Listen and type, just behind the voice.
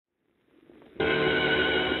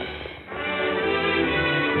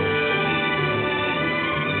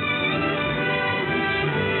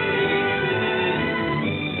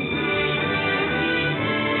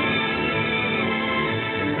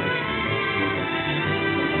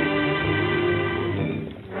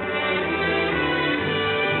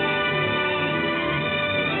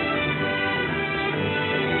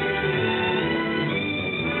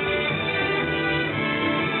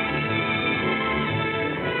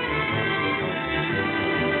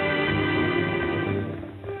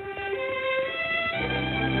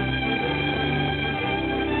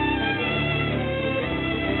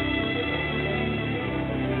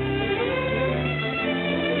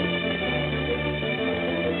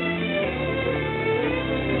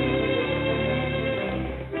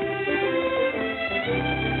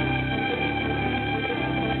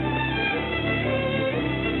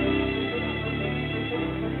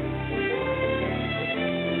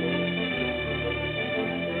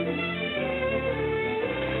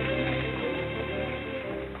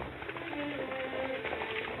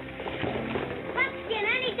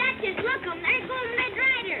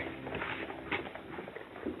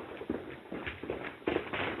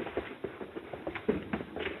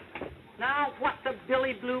Now, what the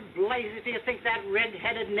Billy Blue blazes do you think that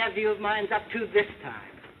red-headed nephew of mine's up to this time?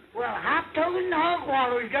 Well, hot toes and hog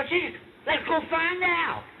water, Gussie. Let's go find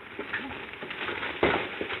out.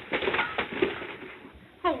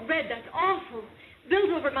 Oh, Red, that's awful. Bill's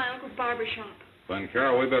over at my uncle's barber shop. Then,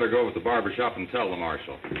 Carol, we better go over to the barber shop and tell the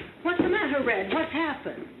marshal. What's the matter, Red? What's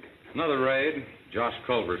happened? Another raid. Josh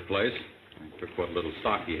Culver's place. Took what little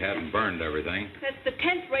stock he had and burned everything. That's the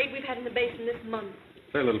 10th raid we've had in the basin this month.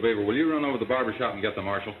 Say, little beaver, will you run over to the barber shop and get the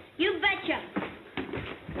marshal? You betcha.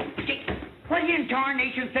 See, what in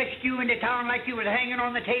tarnation fetched you into town like you was hanging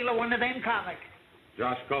on the tail of one of them comics?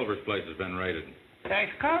 Josh Culver's place has been raided.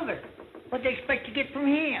 That's Culver. What they expect to get from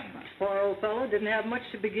him? Poor old fellow didn't have much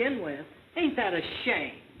to begin with. Ain't that a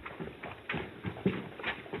shame?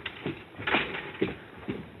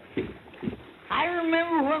 I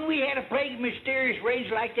remember when we had a plague mysterious raids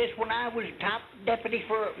like this when I was top deputy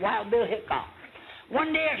for Wild Bill Hickok.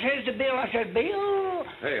 One day I says to Bill, I said, Bill...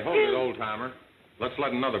 Hey, hold it, old-timer. Let's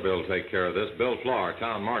let another Bill take care of this. Bill Faugh, our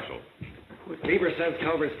town marshal. Beaver says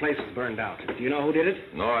Culver's place was burned out. Do you know who did it?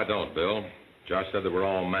 No, I don't, Bill. Josh said they were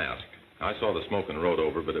all masked. I saw the smoke and rode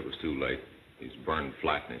over, but it was too late. He's burned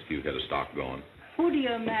flat and his few head of stock going. Who do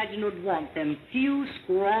you imagine would want them few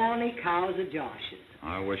scrawny cows of Josh's?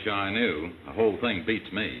 I wish I knew. The whole thing beats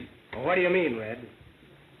me. Well, what do you mean, Red?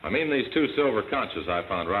 I mean these 2 silver conchas I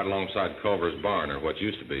found right alongside Culver's barn, or what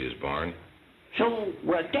used to be his barn. So,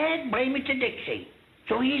 well, Dad, blame it to Dixie.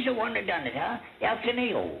 So he's the one that done it, huh? El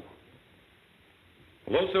Conejo.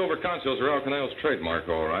 Well, those silver conchas are El Conejo's trademark,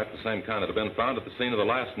 all right. The same kind that have been found at the scene of the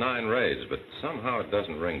last 9 raids, but somehow it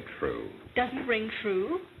doesn't ring true. Doesn't ring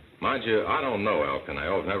true? Mind you, I don't know El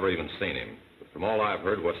Conejo. I've never even seen him. But from all I've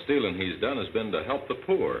heard, what stealing he's done has been to help the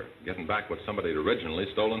poor, getting back what somebody had originally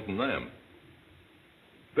stolen from them.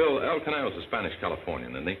 Bill, El Conejo's a Spanish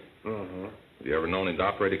Californian, isn't he? Uh-huh. Have you ever known him to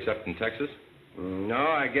operate except in Texas? No,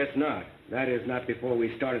 I guess not. That is, not before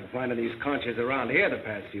we started finding these conchas around here the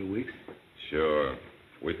past few weeks. Sure.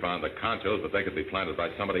 We found the conchos, but they could be planted by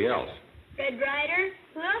somebody else. Red Ryder,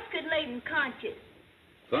 who else could lay them conchas?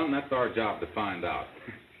 Son, that's our job to find out.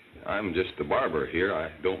 I'm just the barber here. I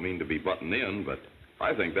don't mean to be butting in, but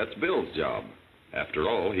I think that's Bill's job. After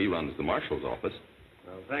all, he runs the marshal's office.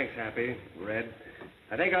 Well, thanks, Happy. Red.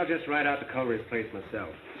 I think I'll just ride out to Culver's place myself.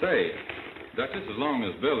 Say, Duchess, as long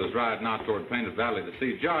as Bill is riding out toward Painted Valley to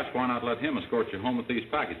see Josh, why not let him escort you home with these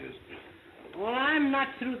packages? Well, I'm not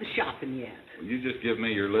through the shopping yet. Well, you just give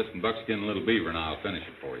me your list and buckskin and little beaver, and I'll finish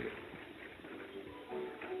it for you.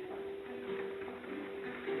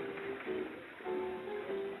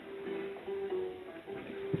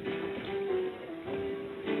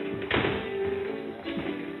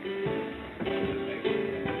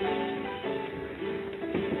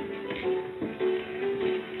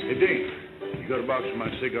 Hey, Dink, you got a box of my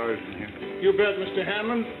cigars in here? You bet, Mr.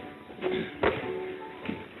 Hammond.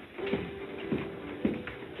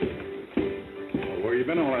 Well, where you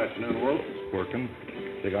been all afternoon, Wolf? Working.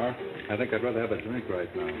 Cigar? I think I'd rather have a drink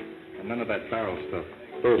right now. And none of that barrel stuff.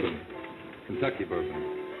 Bourbon. Kentucky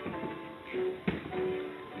bourbon.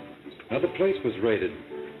 Now, the place was raided,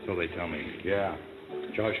 so they tell me. Yeah.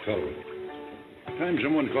 Josh Culver. Time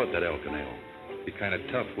someone caught that El Conejo. Be kind of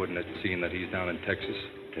tough, wouldn't it, seeing that he's down in Texas?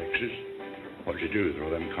 Texas? What'd you do, throw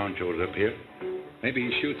them conchos up here? Maybe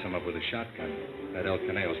he shoots them up with a shotgun. That El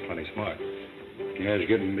Conejo's plenty smart. Yeah, he's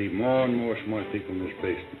getting to be more and more smart people in this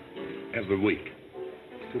basement. Every week.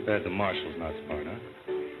 It's too bad the marshal's not smart, huh?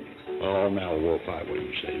 Oh, now, Wolf, I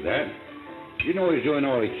wouldn't say that. You know he's doing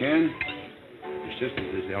all he can. It's just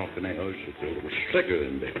that this El Conejo's just a little slicker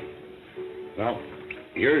than Bill. Well,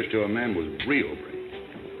 here's to a man with real brains.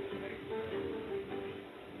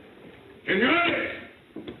 Señores!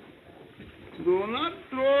 Do not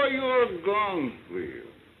throw your guns, please.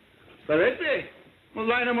 Parete? Well,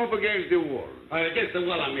 line them up against the wall. Against the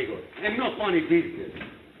wall, amigos. And no funny business.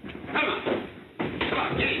 Come on. Come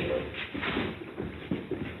on, get it.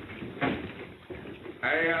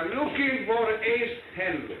 I am looking for Ace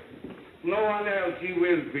Handler. No one else, he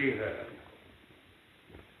will be here.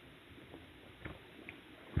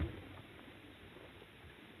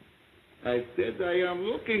 I said I am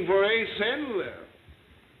looking for Ace Handler.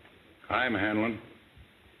 I'm handling.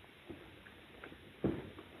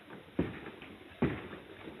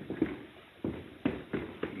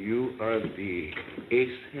 You are the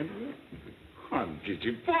Ace Handler? I'm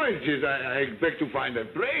disappointed. I expect to find a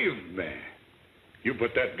brave man. You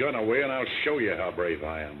put that gun away and I'll show you how brave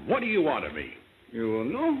I am. What do you want of me? You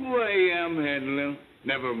know who I am, Handler?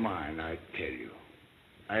 Never mind, I tell you.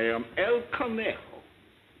 I am El Conejo.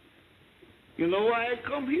 You know why I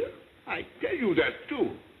come here? I tell you that,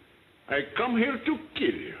 too. I come here to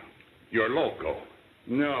kill you. You're loco.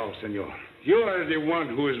 No, senor. You are the one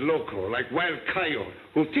who is loco, like Wild Coyote,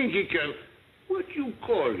 who think he can, what you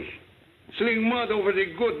call it, sling mud over the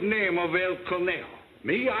good name of El Conejo.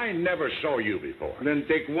 Me? I never saw you before. Then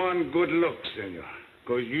take one good look, senor,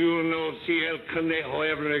 because you don't see El Conejo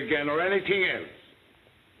ever again or anything else.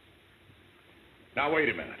 Now, wait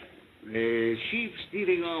a minute. A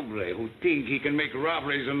sheep-stealing hombre who think he can make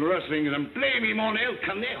robberies and rustlings and blame him on El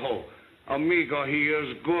Conejo. Amigo, he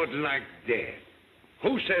is good like that.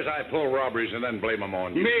 Who says I pull robberies and then blame them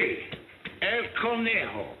on you? Me, El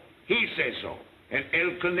Conejo. He says so. And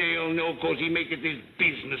El Conejo knows because he make it his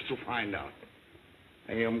business to find out.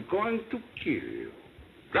 I am going to kill you.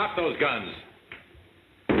 Drop those guns.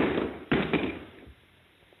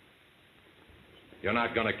 You're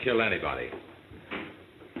not going to kill anybody.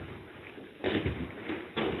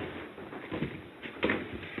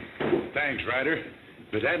 Thanks, Ryder.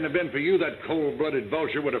 If it hadn't have been for you, that cold-blooded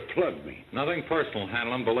vulture would have plugged me. Nothing personal,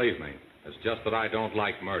 Hanlon, believe me. It's just that I don't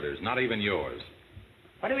like murders, not even yours.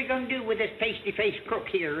 What are we going to do with this face-to-face crook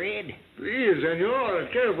here, Red? Please, senor,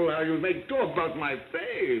 careful how you make talk about my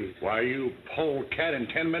face. Why, you polecat, in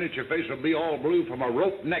 10 minutes your face will be all blue from a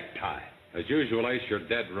rope necktie. As usual, Ace, you're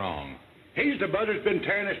dead wrong. He's the bud who's been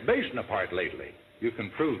tearing this basin apart lately. You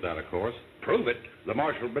can prove that, of course. Prove it? The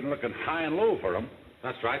marshal's been looking high and low for him.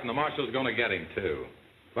 That's right, and the marshal's going to get him, too.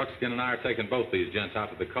 Buckskin and I are taking both these gents out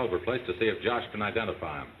to the Culver place to see if Josh can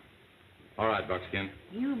identify him. All right, Buckskin.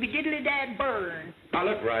 You be diddly-dad burn. Now,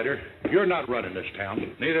 look, Ryder, you're not running this town.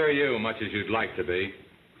 Neither are you, much as you'd like to be.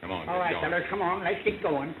 Come on, All get right, going. fellas, come on. Let's get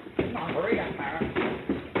going. Come on, hurry up, Myra.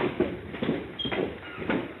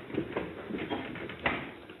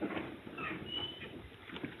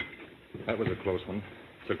 That was a close one.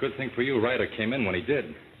 It's a good thing for you Ryder came in when he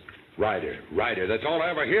did. Ryder, that's all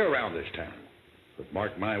I ever hear around this town. But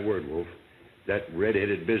mark my word, Wolf, that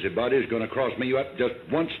red-headed busybody's going to cross me up just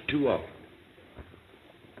once too often.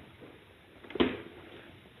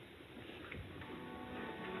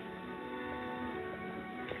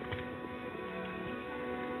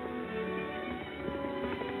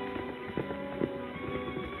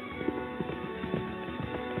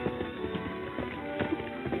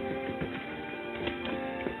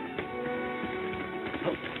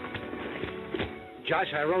 Josh,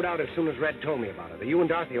 I rode out as soon as Red told me about it. Are you and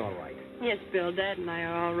Dorothy all right? Yes, Bill, Dad and I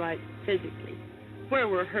are all right physically. Where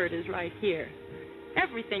we're hurt is right here.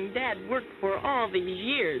 Everything Dad worked for all these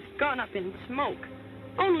years, gone up in smoke.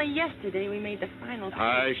 Only yesterday we made the final...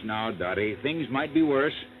 Hush now, Dottie. Things might be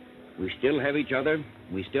worse. We still have each other.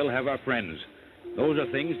 We still have our friends. Those are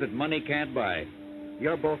things that money can't buy.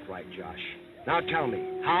 You're both right, Josh. Now tell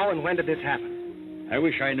me, how and when did this happen? I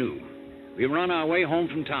wish I knew. We were on our way home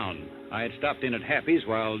from town. I had stopped in at Happy's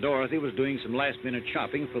while Dorothy was doing some last-minute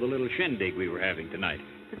shopping for the little shindig we were having tonight.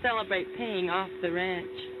 To celebrate paying off the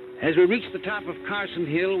ranch. As we reached the top of Carson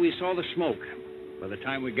Hill, we saw the smoke. By the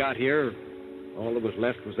time we got here, all that was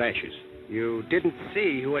left was ashes. You didn't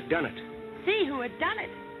see who had done it. See who had done it.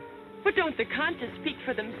 But don't the conchas speak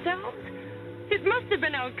for themselves? It must have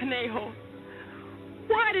been El Conejo.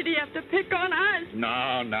 Why did he have to pick on us?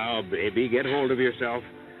 Now, baby, get hold of yourself.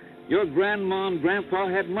 Your grandma and grandpa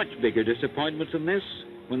had much bigger disappointments than this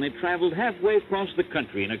when they traveled halfway across the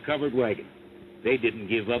country in a covered wagon. They didn't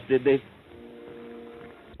give up, did they?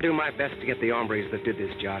 I'll do my best to get the hombres that did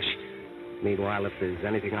this, Josh. Meanwhile, if there's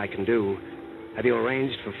anything I can do, have you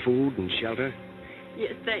arranged for food and shelter?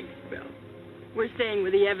 Yes, thanks, Bill. We're staying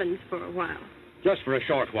with the Evans for a while. Just for a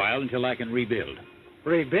short while until I can rebuild.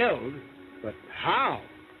 Rebuild? But how?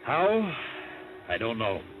 How? I don't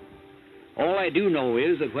know. All I do know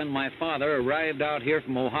is that when my father arrived out here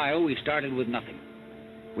from Ohio, we started with nothing.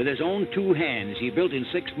 With his own 2 hands, he built in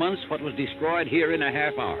 6 months what was destroyed here in a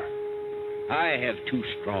half hour. I have 2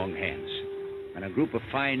 strong hands and a group of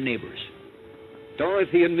fine neighbors.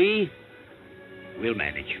 Dorothy and me, we'll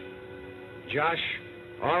manage. Josh,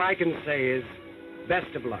 all I can say is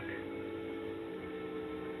best of luck.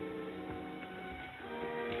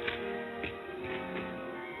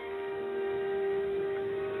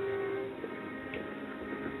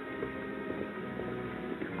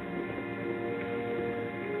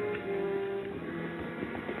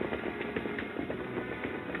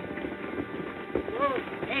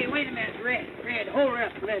 Hey, wait a minute, Red, hold her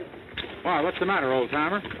up a little. Why, what's the matter,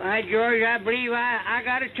 old-timer? Why, George, I believe I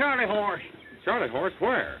got a Charlie horse. Charlie horse,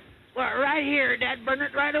 where? Well, right here, Dad, burn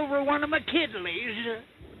it right over one of my kidleys.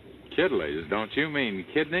 Kidleys, don't you mean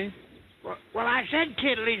kidney? Well, I said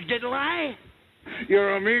kidleys, didn't I?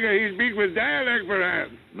 Your amigo, he speaks with dialect,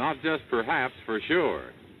 perhaps. Not just perhaps, for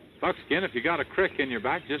sure. Buckskin, if you got a crick in your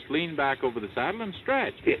back, just lean back over the saddle and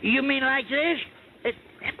stretch. You mean like this?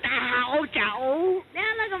 Ouch, ow. Now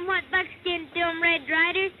look at what Buckskin do him, Red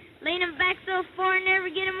Ryder. Lean him back so far and never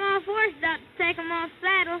get him off horse without to take him off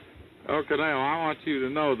saddle. Oh, Conejo, I want you to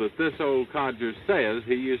know that this old codger says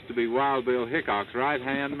he used to be Wild Bill Hickok's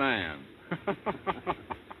right-hand man.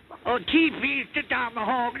 Oh, keep these to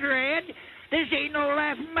tomahawks, Red. This ain't no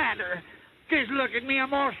laughing matter. Just look at me.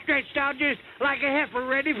 I'm all stretched out just like a heifer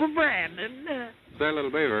ready for branding. Say,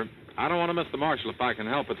 little beaver, I don't want to miss the marshal if I can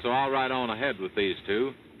help it, so I'll ride on ahead with these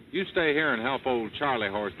two. You stay here and help old Charlie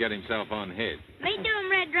Horse get himself unhitched. Me do him,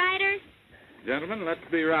 Red Ryder. Gentlemen, let's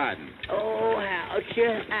be riding. Oh, ouch,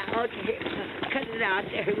 ouch. Cut it out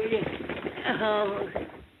there, will you? Oh,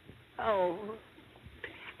 oh.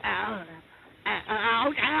 Ow.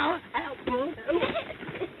 Ouch, ow, ow.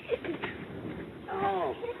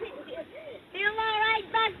 Oh. Feel all right,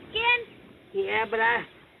 Buckskin? Yeah, but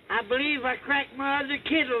I believe I cracked my other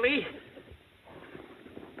kiddly.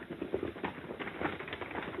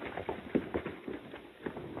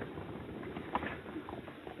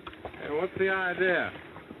 Hey, what's the idea?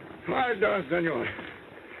 Well done, senor.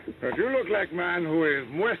 But you look like man who is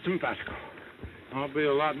muy simpático. I'll be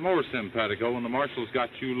a lot more simpatico when the marshal's got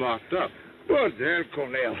you locked up. But El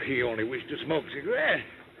Conejo, he only wished to smoke cigarette.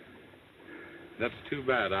 That's too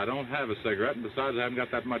bad. I don't have a cigarette, and besides, I haven't got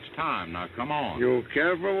that much time. Now, come on. You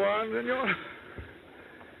care for one, senor?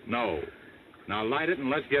 No. Now, light it and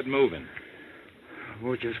let's get moving.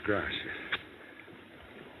 Muchas gracias.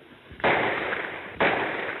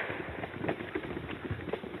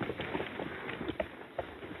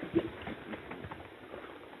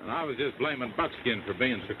 And I was just blaming Buckskin for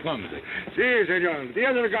being so clumsy. Si, senor. The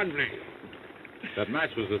other gun, please. That match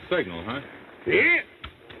was a signal, huh? See?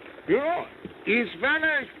 You know, in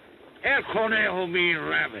Spanish, El Conejo means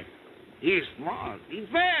rabbit. He's smart. He's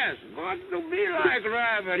fast. Got to be like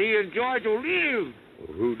rabbit. He enjoys to live.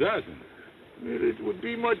 Well, who doesn't? Well, it would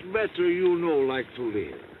be much better you know like to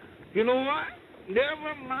live. You know what?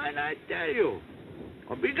 Never mind, I tell you.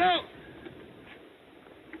 I'll be gone.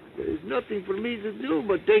 There's nothing for me to do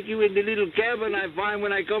but take you in the little cabin I find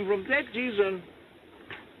when I come from Texas and...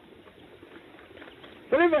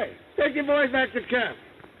 Felipe, take your boys back to camp.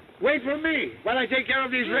 Wait for me while I take care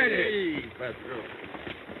of these redheads.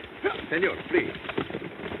 Senor, please.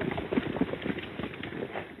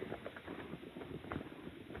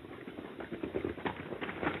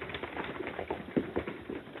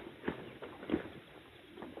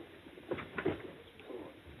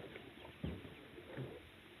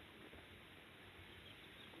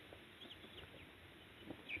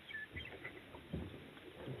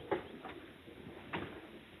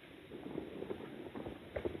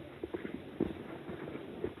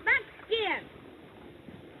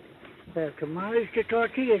 Tamales to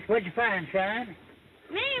tortillas. What'd you find, son?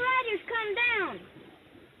 Many riders come down.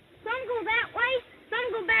 Some go that way, some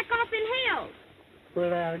go back off in hills.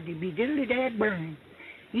 Well, be diddly dad burn.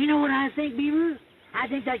 You know what I think, Beaver? I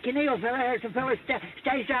think that Conejo fella has some fellas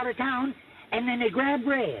stashed out of town, and then they grab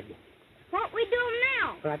Red. What we do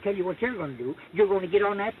now? Well, I tell you what you're going to do. You're going to get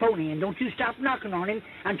on that pony, and don't you stop knocking on him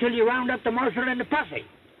until you round up the marshal and the posse.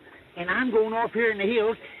 And I'm going off here in the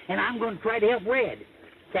hills, and I'm going to try to help Red.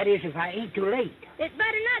 That is, if I ain't too late. It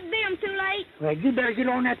better not be 'em too late. Well, you better get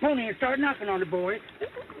on that pony and start knocking on the boy.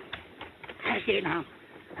 That's it now.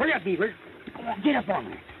 Hurry up, Beaver. Come on, get up on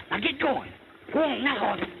me. Now get going. Go on, knock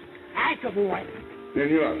on it. That's a boy.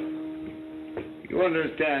 Senor, you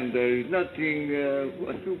understand there is nothing,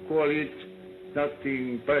 what you call it,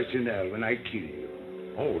 nothing personal when I kill you.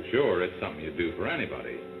 Oh, sure. It's something you'd do for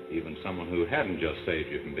anybody, even someone who hadn't just saved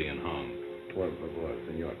you from being hung. Por favor,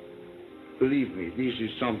 senor. Believe me, this is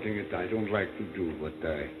something that I don't like to do, but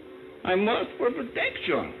I must for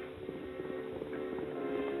protection.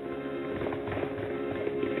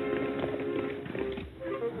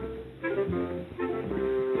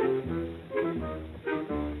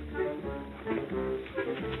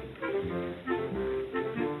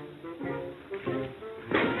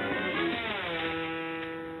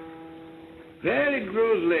 Well, it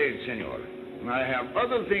grows late, senor. I have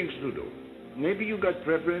other things to do. Maybe you got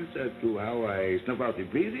preference as to how I snuff out the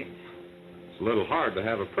breathing? It's a little hard to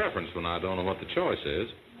have a preference when I don't know what the choice is.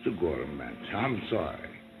 Seguramente. I'm sorry.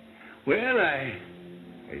 Well, I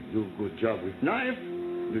do a good job with knife.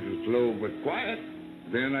 Little slow but quiet.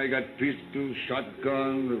 Then I got pistol,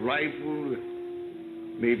 shotgun, rifle.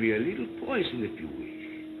 Maybe a little poison if you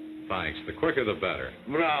wish. Thanks. The quicker the better.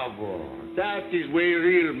 Bravo. That is way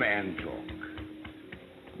real man talk.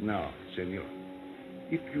 Now, senor,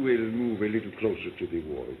 if you will move a little closer to the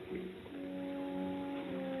wall, please.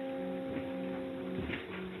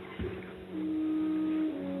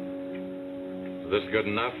 Is this good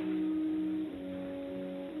enough?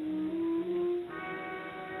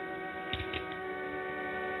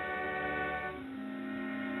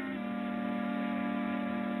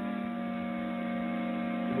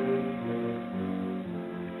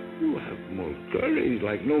 Most courage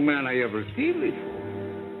like no man I ever seen before.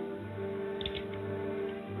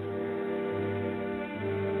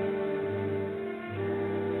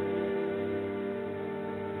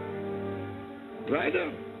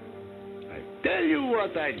 Ryder, I tell you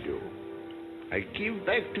what I do. I give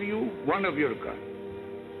back to you one of your guns.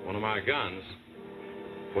 One of my guns?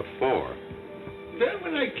 What for? Then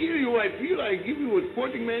when I kill you, I feel I give you a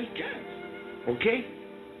sporting man's chance. Okay?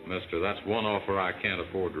 Mister, that's one offer I can't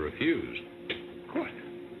afford to refuse. What?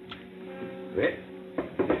 Well,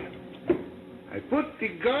 I put the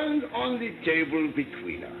gun on the table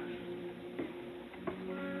between us.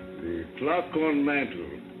 The clock on mantle,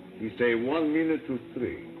 he say 1 minute to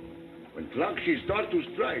 3. When clock she start to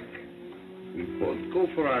strike, we both go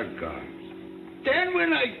for our guns. Then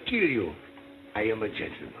when I kill you, I am a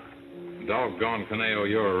gentleman. Doggone, Conejo,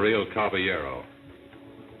 you're a real caballero.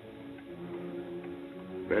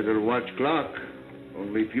 Better watch clock.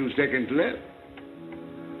 Only few seconds left.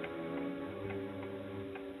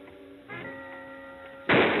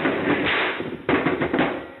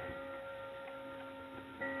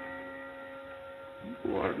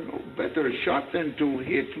 You are no better shot than to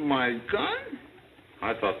hit my gun?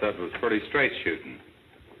 I thought that was pretty straight shooting.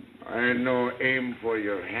 I no aim for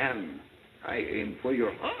your hand. I aim for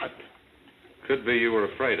your heart. Could be you were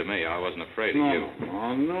afraid of me. I wasn't afraid of you.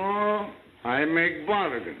 Oh, no. I make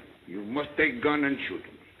bargain. You must take gun and shoot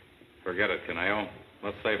me. Forget it, Conejo.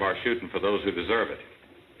 Let's save our shooting for those who deserve it.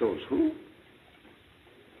 Those who?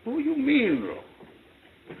 Who you mean, Ro?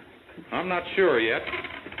 I'm not sure yet.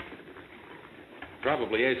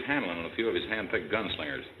 Probably Ace Hamlin and a few of his hand-picked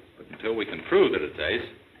gunslingers. But until we can prove that it's Ace,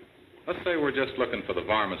 let's say we're just looking for the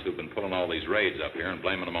varmints who've been pulling all these raids up here and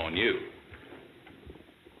blaming them on you.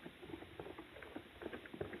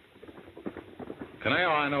 Conejo,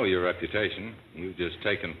 I know your reputation. You've just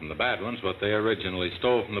taken from the bad ones what they originally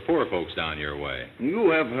stole from the poor folks down your way.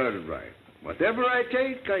 You have heard right. Whatever I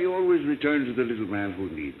take, I always return to the little man who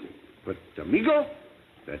needs it. But, amigo,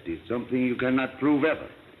 that is something you cannot prove ever.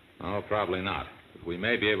 Oh, probably not. But we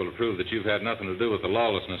may be able to prove that you've had nothing to do with the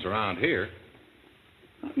lawlessness around here.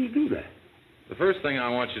 How do you do that? The first thing I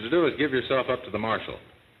want you to do is give yourself up to the marshal.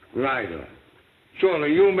 Ryder,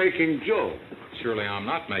 surely you making joke. Surely I'm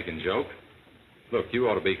not making joke. Look, you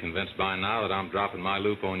ought to be convinced by now that I'm dropping my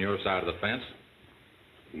loop on your side of the fence.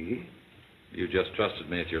 See? You just trusted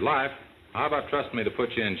me with your life. How about trusting me to put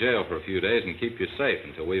you in jail for a few days and keep you safe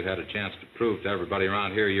until we've had a chance to prove to everybody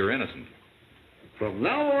around here you're innocent? From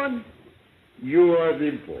now on, you are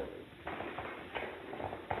the boy.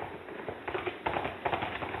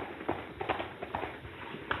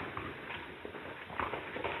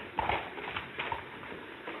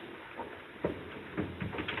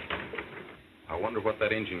 I wonder what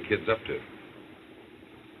that Injun kid's up to.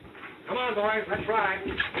 Come on, boys, let's ride.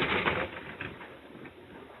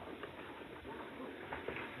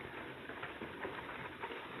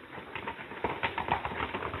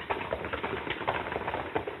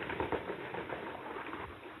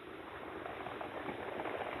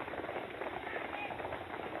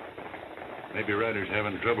 Maybe Ryder's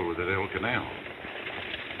having trouble with that El Canal.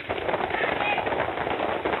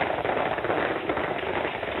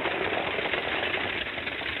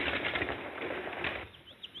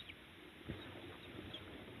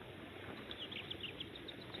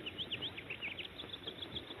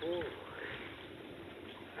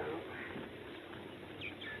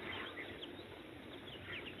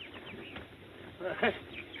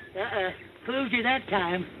 Fooled you that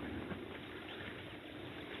time.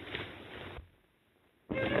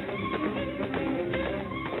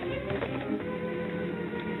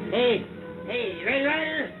 Hey, Red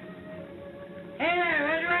Ryder! Hey there,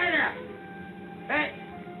 Red Ryder!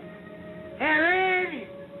 Hey, Red!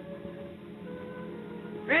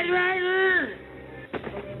 Red Ryder!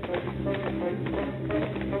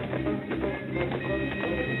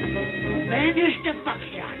 Bandit the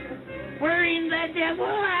buckshot. Where in the devil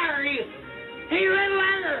are you? Hey, Red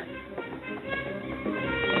Ryder!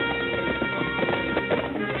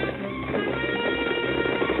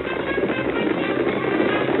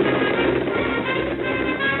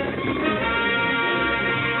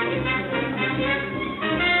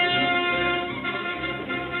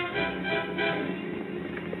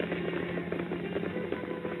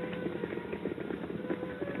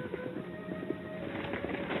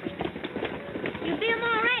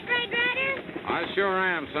 Sure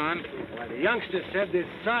am, son. Why, the youngster said this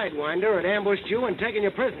sidewinder had ambushed you and taken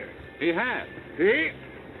you prisoner. He had. See?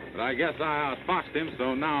 But I guess I outfoxed him,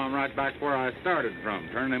 so now I'm right back where I started from,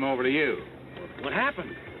 turning him over to you. What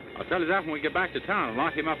happened? I'll tell you that when we get back to town and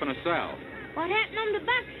lock him up in a cell. What happened on the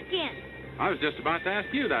buckskin? I was just about to ask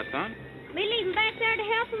you that, son. Me leaving back there to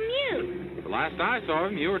help him you. The last I saw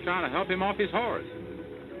him, you were trying to help him off his horse.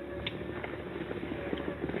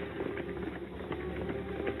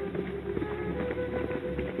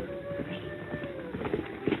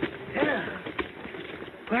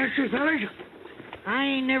 Master fellas, I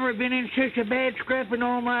ain't never been in such a bad scrap in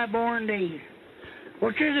all my born days.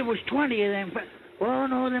 Well, sure, there was 20 of them. Well,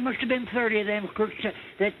 no, there must have been 30 of them crooks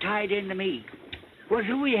that tied into me. Well,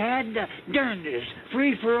 so we had darndest,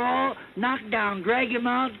 free for all, knock down, drag him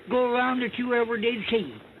out, go around that you ever did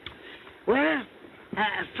see. Well,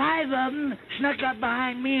 5 of them snuck up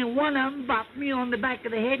behind me, and one of them bopped me on the back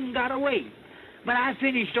of the head and got away. But I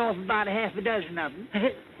finished off about a half a dozen of them.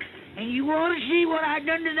 And you want to see what I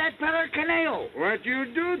done to that feller Conejo? What you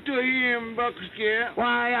do to him, Buckskin?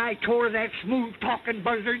 Why, I tore that smooth-talking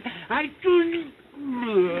buzzard.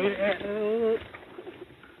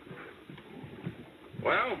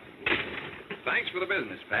 Well, thanks for the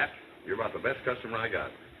business, Pat. You're about the best customer I got.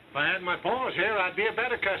 If I had my paws here, I'd be a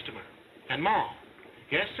better customer. And Ma,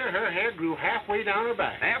 yes, sir, her hair grew halfway down her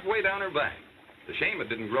back. Halfway down her back. It's a shame it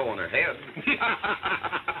didn't grow on her head.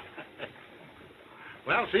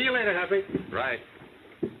 Well, see you later, Happy. Right.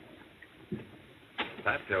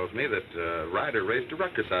 Pat tells me that Ryder raised a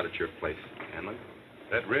ruckus out at your place, Hanlon.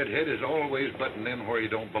 That redhead is always butting in where he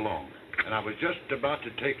don't belong. And I was just about to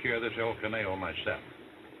take care of this El Conejo myself.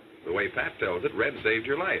 The way Pat tells it, Red saved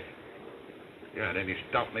your life. Yeah, and then he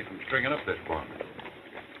stopped me from stringing up this varmint.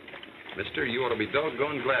 Mister, you ought to be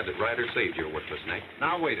doggone glad that Ryder saved your worthless neck.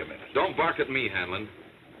 Now, wait a minute. Don't bark at me, Hanlon.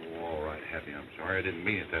 Oh, all right, Happy, I'm sorry. I didn't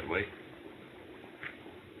mean it that way.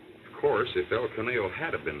 Of course, if El Conejo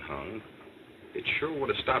had have been hung, it sure would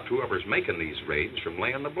have stopped whoever's making these raids from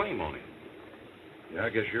laying the blame on him. Yeah, I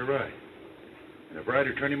guess you're right. And if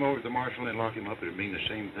Ryder turned him over to the marshal and lock him up, it'd mean the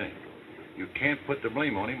same thing. You can't put the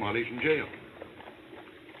blame on him while he's in jail.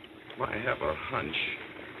 I have a hunch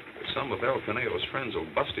that some of El Conejo's friends will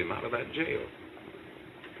bust him out of that jail.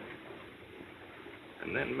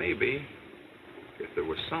 And then maybe, if there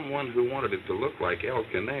was someone who wanted it to look like El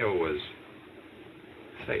Conejo was...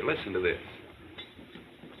 Say, listen to this.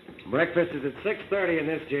 Breakfast is at 6:30 in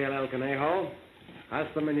this jail, El Conejo.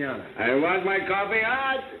 Hasta mañana. I want my coffee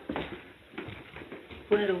hot.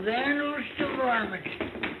 Well, there goes the varmints.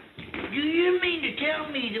 Do you mean to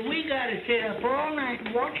tell me that we got to sit up all night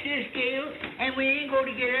and watch this jail, and we ain't going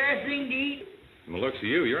to get anything to eat? From the looks of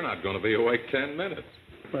you, you're not going to be awake 10 minutes.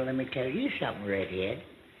 Well, let me tell you something, Redhead.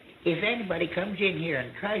 If anybody comes in here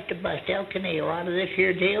and tries to bust El Conejo out of this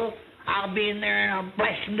here jail, I'll be in there and I'll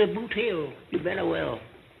blast him to boot hill. You bet I will.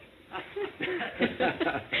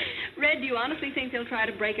 Red, do you honestly think they'll try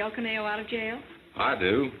to break El Conejo out of jail? I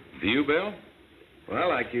do. Do you, Bill? Well,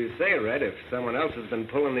 like you say, Red, if someone else has been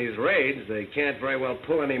pulling these raids, they can't very well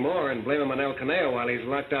pull any more and blame him on El Conejo while he's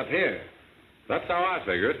locked up here. That's how I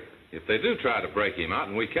figure it. If they do try to break him out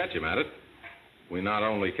and we catch him at it, we not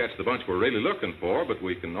only catch the bunch we're really looking for, but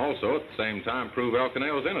we can also at the same time prove El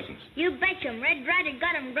Conejo's innocence. You betcha, Red Ryder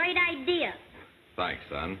got him great idea. Thanks,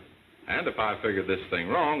 son. And if I figured this thing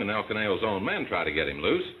wrong and El Conejo's own men try to get him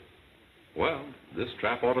loose, well, this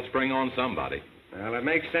trap ought to spring on somebody. Well, it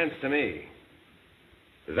makes sense to me.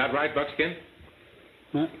 Is that right, Buckskin?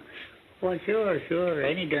 Huh? Well, sure.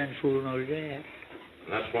 Any darn fool knows that.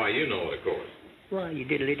 That's why you know it, of course. Well, you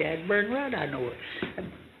diddly-dad burn right, I know it.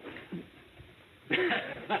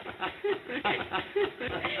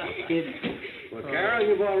 Well, Carol,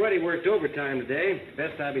 you've already worked overtime today.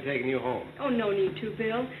 Best I be taking you home. Oh, no need to,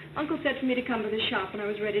 Bill. Uncle said for me to come to the shop when I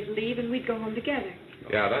was ready to leave, and we'd go home together.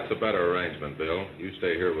 Yeah, that's a better arrangement, Bill. You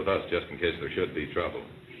stay here with us just in case there should be trouble.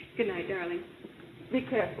 Good night, darling. Be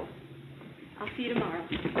careful. I'll see you tomorrow.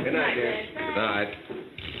 Good night, dear. Good night.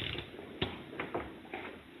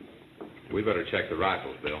 We better check the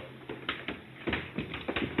rifles, Bill.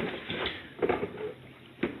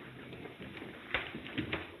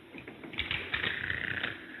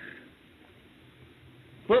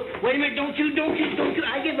 Well, wait a minute, don't you.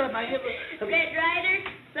 I give up. Red Ryder,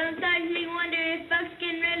 sometimes we wonder if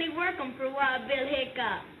Buckskin really work 'em for Wild Bill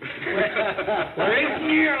Hickok. Well, listen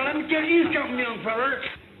here, let me tell you something, young feller.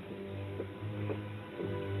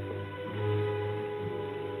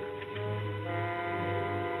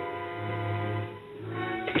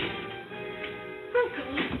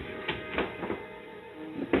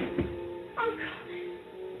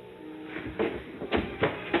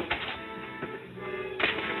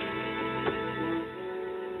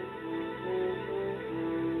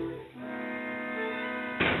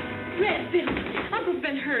 Red, Bill, Uncle's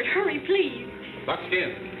been hurt. Hurry, please.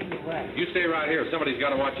 Buckskin, What? you stay right here. Somebody's got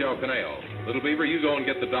to watch El Conejo. Little Beaver, you go and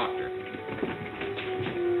get the doctor.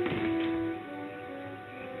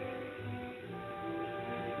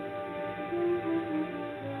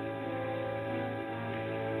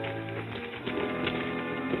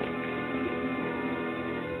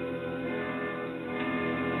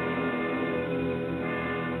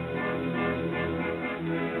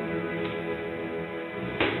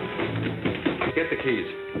 get the keys.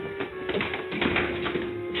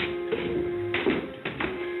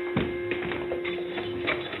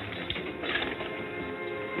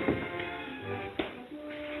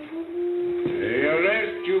 They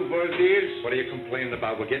arrest you for this. What are you complaining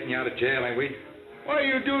about? We're getting you out of jail, ain't we? Why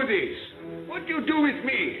you do this? What you do with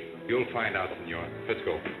me? You'll find out, senor. Let's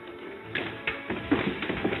go.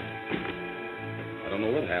 I don't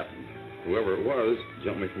know what happened. Whoever it was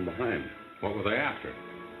jumped me from behind. What were they after?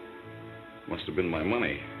 Must have been my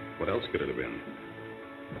money. What else could it have been?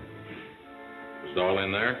 Was it all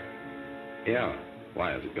in there? Yeah.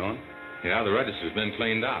 Why, is it gone? Yeah, the register's been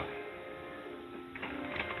cleaned out.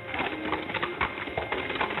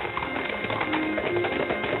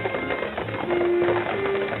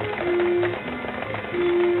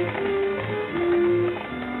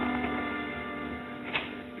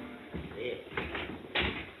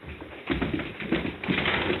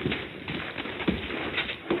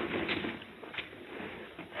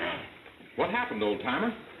 What happened,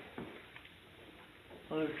 old-timer?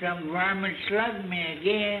 Well, some varmint slugged me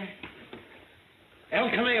again. El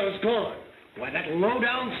Conejo's gone. Why, that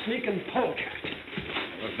low-down, sneaking polecat.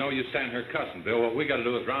 There's no use standing here cussing, Bill. What we got to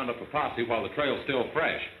do is round up a posse while the trail's still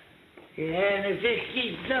fresh. Yeah, and if this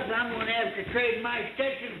keeps up, I'm going to have to trade my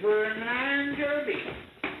Stetson for an iron derby.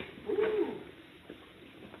 Ooh.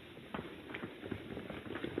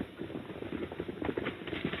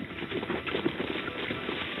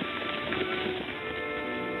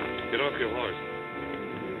 Get off your horse.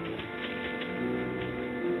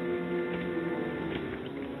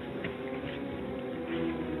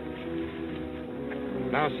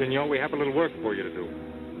 Now, senor, we have a little work for you to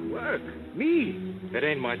do. Work? Me? It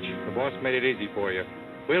ain't much. The boss made it easy for you.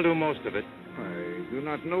 We'll do most of it. I do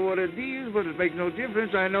not know what it is, but it makes no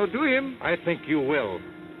difference. I know do him. I think you will.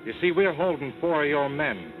 You see, we're holding 4 of your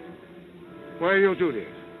men. Why you do this?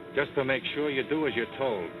 Just to make sure you do as you're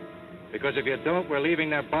told. Because if you don't, we're leaving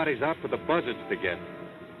their bodies out for the buzzards to get.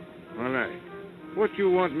 All right. What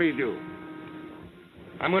you want me do?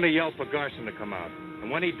 I'm going to yell for Garson to come out.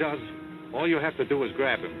 And when he does, all you have to do is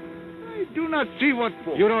grab him. I do not see what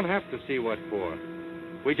for. You don't have to see what for.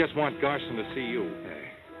 We just want Garson to see you.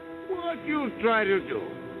 What you try to do?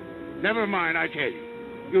 Never mind, I tell you.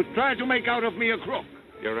 You try to make out of me a crook.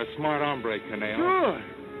 You're a smart hombre, Conejo. Sure.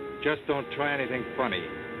 Just don't try anything funny.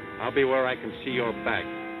 I'll be where I can see your back.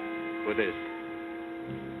 With this.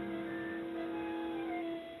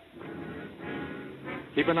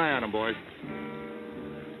 Keep an eye on him, boys.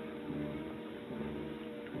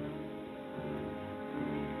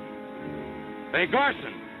 Hey,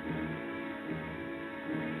 Garson!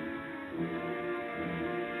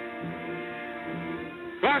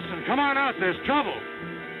 Garson, come on out. There's trouble.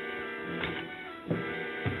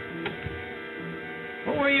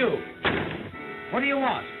 Who are you? What do you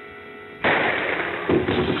want?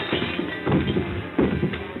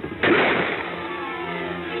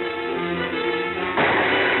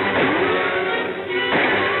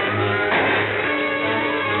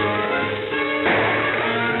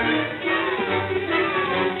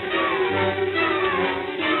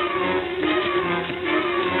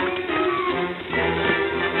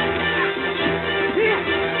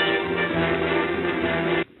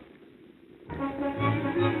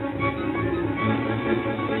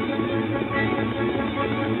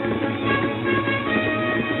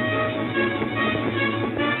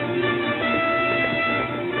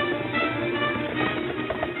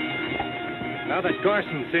 Now that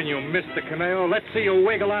Garson's in you, Mr. Conejo, let's see you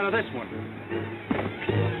wiggle out of this one.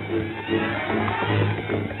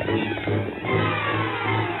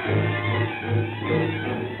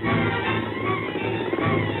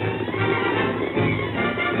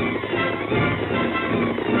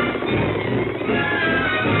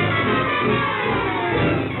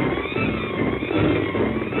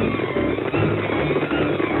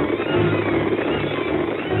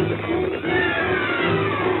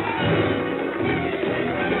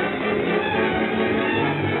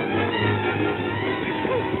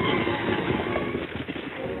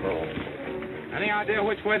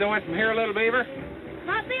 Which way they went from here, little beaver?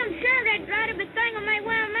 Not being sure that Ryder, but think I may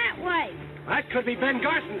went that way. That could be Ben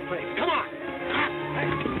Garson's place. Come on.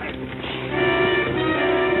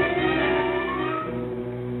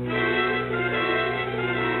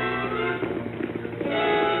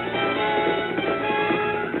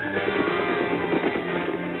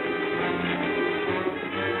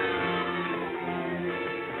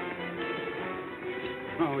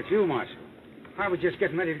 Oh, it's you, Marshal. I was just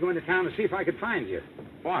getting ready to go into town to see if I could find you.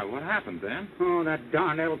 Why, what happened, Ben? Oh, that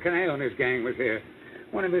darned El Conejo and his gang was here.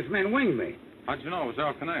 One of his men winged me. How'd you know it was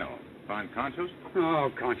El Conejo? find conchas? Oh,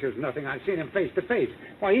 Concho's nothing. I've seen him face to face.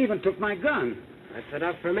 Why, he even took my gun. That's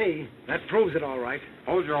enough for me. That proves it all right.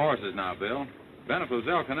 Hold your horses now, Bill. Ben, if it was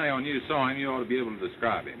El Conejo and you saw him, you ought to be able to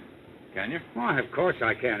describe him. Can you? Why, of course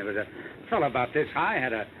I can. It was a fellow about this high,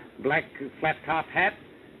 had a black flat-top hat,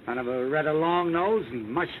 kind of a rather long nose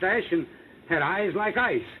and mustache, and had eyes like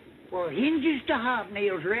ice. Well, hinges to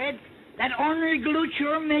hobnails, Red. That ornery galoot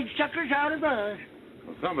sure made suckers out of us.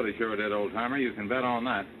 Well, somebody sure did, old-timer. You can bet on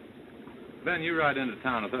that. Ben, you ride into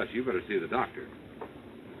town with us. You better see the doctor.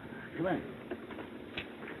 Come on.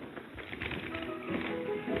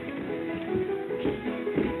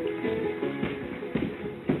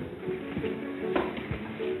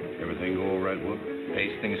 Everything go all right, Wood?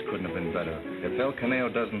 Ace, things couldn't have been better. If El Conejo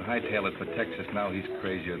doesn't hightail it for Texas now, he's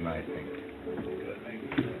crazier than I think.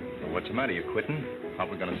 Well, what's the matter? You quitting?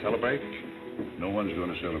 Aren't we going to celebrate? No one's going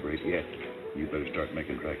to celebrate yet. You better start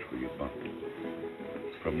making tracks for your bunk.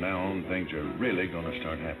 From now on, things are really going to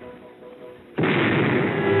start happening.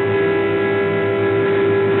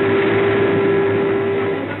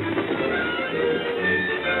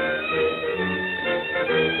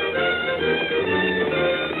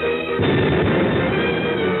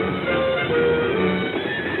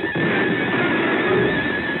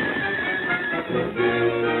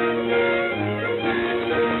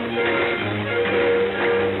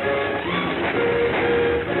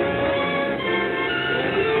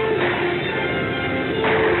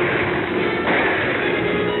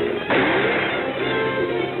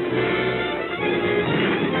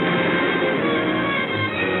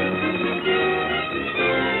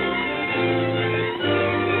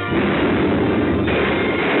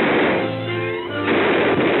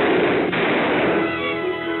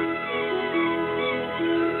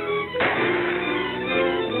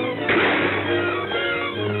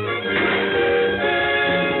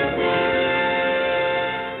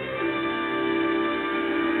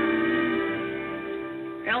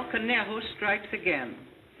 Conejo strikes again.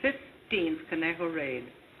 15th Conejo raid.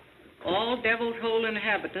 All Devil's Hole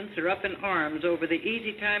inhabitants are up in arms over the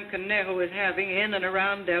easy time Conejo is having in and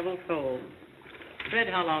around Devil's Hole. Fred,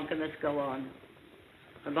 how long can this go on?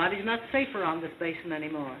 The body's not safe around this basin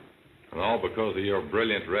anymore. And all because of your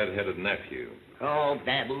brilliant red-headed nephew. Oh,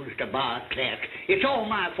 babbles the bar clerk. It's all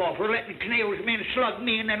my fault for letting Conejo's men slug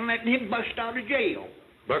me and then letting him bust out of jail.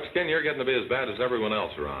 Buckskin, you're getting to be as bad as everyone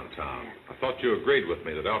else around town. I thought you agreed with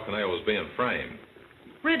me that El Conejo was being framed.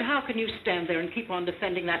 Red, how can you stand there and keep on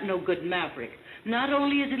defending that no-good maverick? Not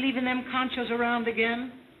only is he leaving them conchas around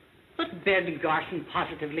again, but Ben Garson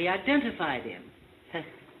positively identified him.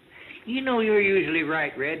 You know you're usually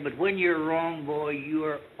right, Red, but when you're wrong, boy,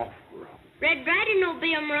 you're awful wrong. Red Ryder no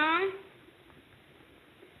be wrong.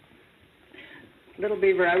 Little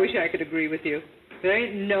Beaver, I wish I could agree with you. There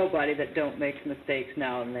ain't nobody that don't make mistakes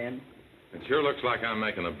now and then. It sure looks like I'm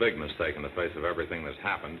making a big mistake in the face of everything that's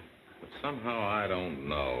happened. But somehow I don't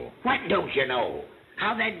know. What don't you know?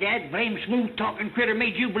 How that dad-blame smooth-talking critter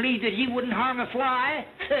made you believe that he wouldn't harm a fly?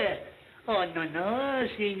 Oh, no,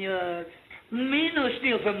 senor. Me no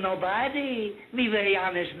steal from nobody. Me very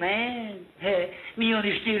honest man. Me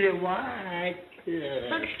only steal a white.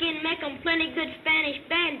 Buckskin make 'em plenty good Spanish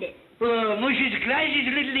bandit. Oh, muchas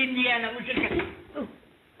gracias, little Indiana.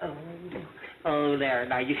 Oh, there.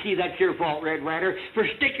 Now, you see, that's your fault, Red Ryder, for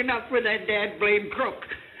sticking up for that dad-blame crook.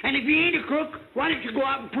 And if you ain't a crook, why don't you go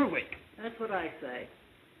out and prove it? That's what I say.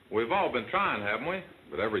 We've all been trying, haven't we?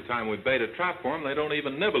 But every time we bait a trap for them, they don't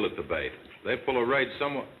even nibble at the bait. They pull a raid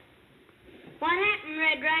somewhere. What happened,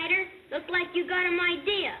 Red Ryder? Look like you got an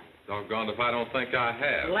idea. Doggone if I don't think I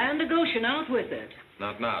have. Land of Goshen, out with it.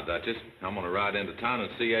 Not now, Duchess. I'm going to ride into town and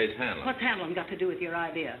see Ace Hanlon. What's Hanlon got to do with your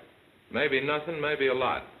idea? Maybe nothing, maybe a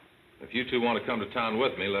lot. If you two want to come to town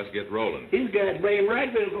with me, let's get rolling. You dad-blame right,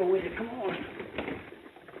 we'll go with it. Come on.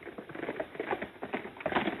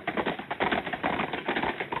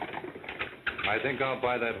 I think I'll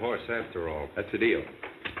buy that horse after all. That's the deal.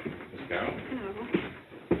 Miss Carol? Hello.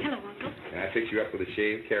 Hello, Uncle. Can I fix you up with a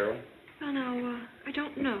shave, Carol? Well, now, I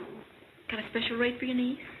don't know. Got a special rate for your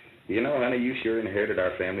niece? You know, honey, you sure inherited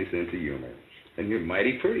our family sense of humor. And you're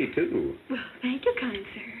mighty pretty, too. Well, thank you, kind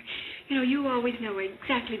sir. You know, you always know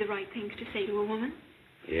exactly the right things to say to a woman.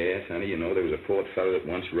 Yes, honey, you know, there was a poet fellow that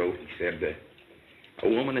once wrote, he said, a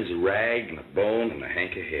woman is a rag and a bone and a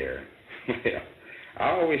hank of hair. Well, I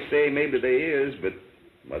always say maybe there is, but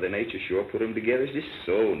Mother Nature sure put them together. It's just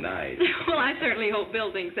so nice. Well, I certainly hope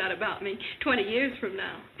Bill thinks that about me 20 years from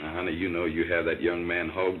now. Now, honey, you know you have that young man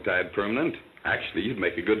hog-tied permanent. Actually, you'd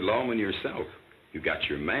make a good lawman yourself. You got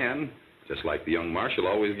your man, just like the young Marshal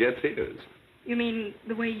always gets his. You mean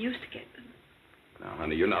the way he used to get them? Now,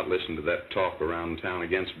 honey, you're not listening to that talk around town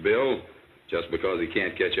against Bill just because he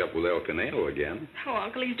can't catch up with El Conejo again. Oh,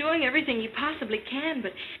 Uncle, he's doing everything he possibly can,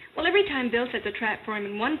 but, well, every time Bill sets a trap for him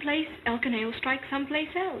in one place, El Conejo strikes someplace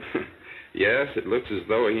else. Yes, it looks as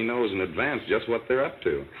though he knows in advance just what they're up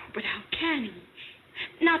to. But how can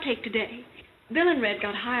he? Now take today. Bill and Red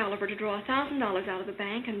got High Oliver to draw $1,000 out of the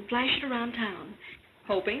bank and flash it around town,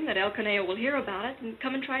 hoping that El Conejo will hear about it and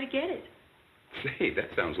come and try to get it. Say,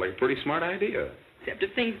 that sounds like a pretty smart idea. Except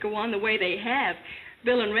if things go on the way they have,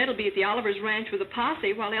 Bill and Red will be at the Oliver's ranch with a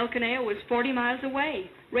posse while El Conejo is 40 miles away,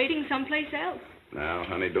 raiding someplace else. Now,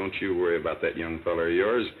 honey, don't you worry about that young fella of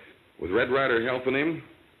yours. With Red Ryder helping him,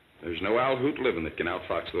 there's no owl hoot living that can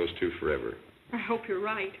outfox those two forever. I hope you're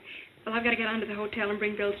right. Well, I've got to get on to the hotel and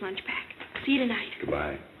bring Bill's lunch back. See you tonight.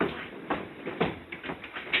 Goodbye.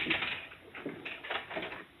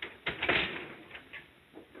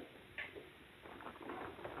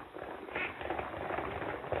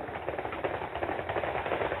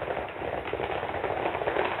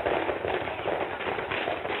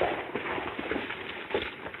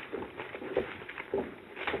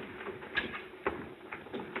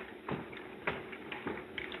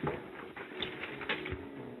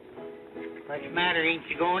 What's the matter? Ain't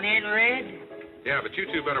you going in, Red? Yeah, but you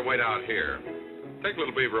two better wait out here. Take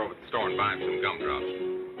little Beaver over to the store and buy him some gumdrops.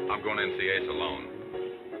 I'm going in and see Ace alone.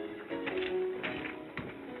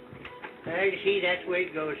 Well, you see, that's the way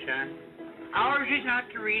it goes, son. Ours is not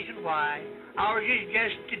the reason why. Ours is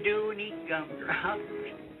just to do and eat gumdrops.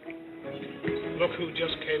 Look who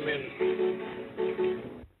just came in.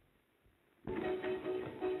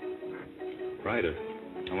 Ryder.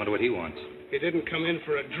 I wonder what he wants. He didn't come in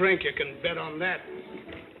for a drink. You can bet on that.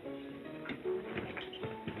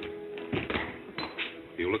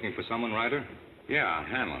 You looking for someone, Ryder? Yeah,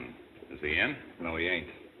 Hanlon. Is he in? No, he ain't.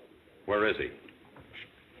 Where is he?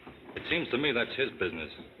 It seems to me that's his business.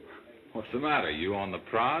 What's the matter? You on the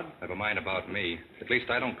prod? Never mind about me. At least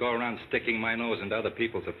I don't go around sticking my nose into other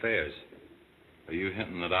people's affairs. Are you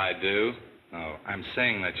hinting that I do? No, I'm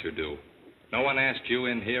saying that you do. No one asked you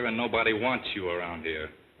in here, and nobody wants you around here.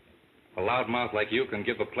 A loudmouth like you can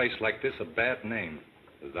give a place like this a bad name.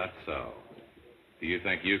 Is that so? Do you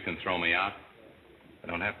think you can throw me out? I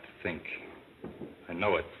don't have to think. I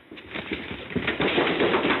know it.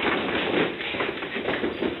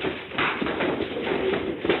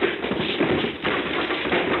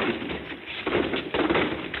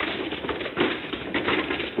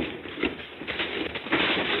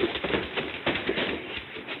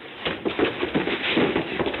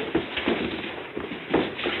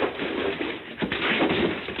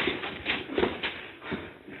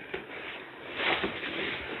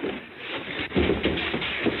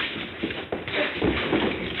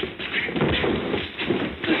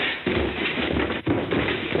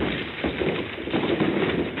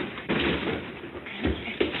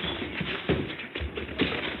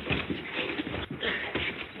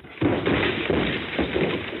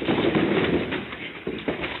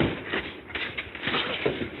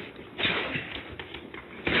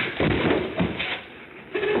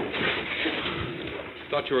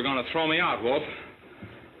 Thought you were going to throw me out, Wolf.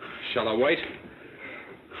 Shall I wait?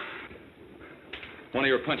 One of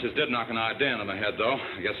your punches did knock an idea in the head, though.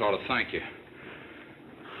 I guess I ought to thank you.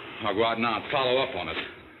 I'll go out now and follow up on it.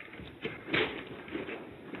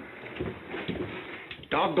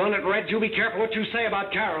 Doggone it, Red. You be careful what you say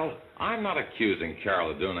about Carol. I'm not accusing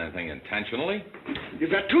Carol of doing anything intentionally.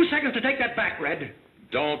 You've got 2 seconds to take that back, Red.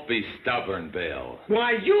 Don't be stubborn, Bill.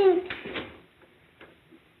 Why, you...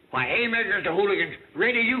 Why, haymakers to hooligans.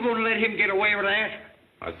 Red, are you going to let him get away with that?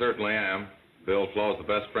 I certainly am. Bill Flaugh's the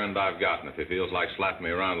best friend I've got, and if he feels like slapping me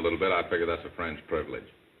around a little bit, I figure that's a friend's privilege.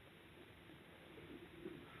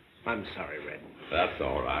 I'm sorry, Red. That's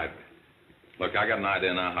all right. Look, I got an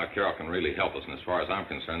idea now how Carol can really help us, and as far as I'm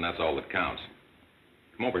concerned, that's all that counts.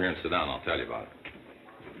 Come over here and sit down, and I'll tell you about it.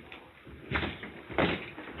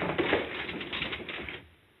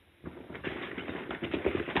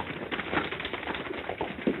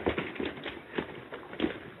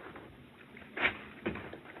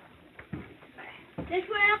 This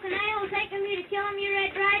where El Conejo was taking me to kill him, you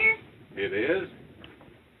Red Ryder? It is?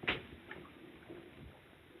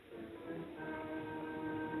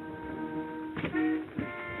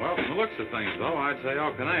 Well, from the looks of things, though, I'd say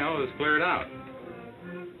El Conejo is cleared out.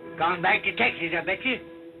 Gone back to Texas, I bet you.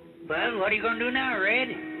 Well, what are you going to do now, Red?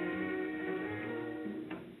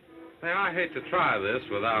 Hey, I hate to try this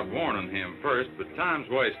without warning him first, but time's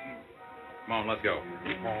wasting. Come on, let's go.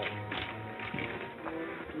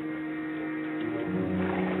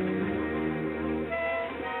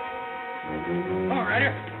 All right,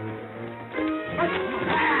 Ryder.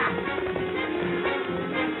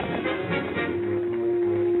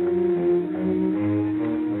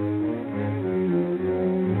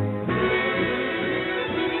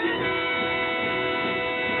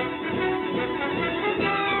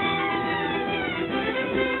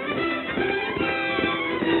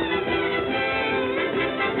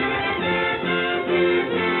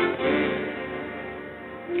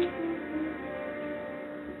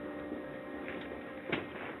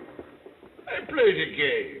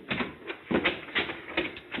 game.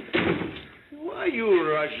 Why you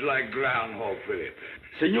rush like groundhog, Philip?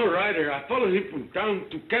 Senor Ryder, I followed him from town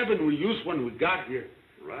to cabin we used when we got here.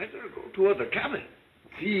 Ryder, go to other cabin.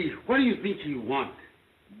 See, what do you think he want?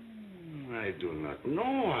 I do not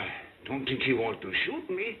know. I don't think he want to shoot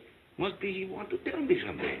me. Must be he want to tell me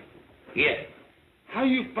something. Yeah. How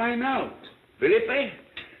you find out? Felipe,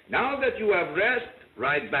 now that you have rest,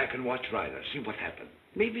 ride back and watch Ryder. See what happened.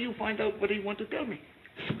 Maybe you find out what he want to tell me.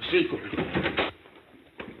 See,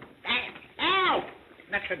 Ow!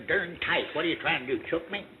 Not so darn tight. What are you trying to do, choke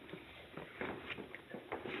me?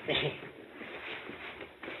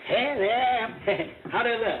 Hey there. How do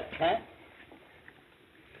you look, huh?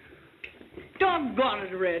 Doggone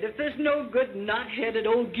it, Red. If this no good, knot-headed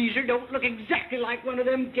old geezer don't look exactly like one of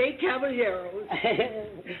them gay caballeros.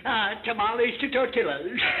 Tamales to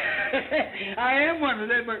tortillas. I am one of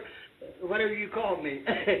them, or whatever you call me.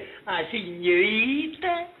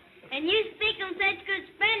 Senorita. And you speak such good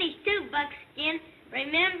Spanish, too, Buckskin.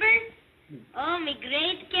 Remember? Oh, mi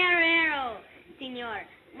great guerrero, senor.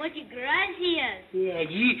 Muchas gracias. Yeah,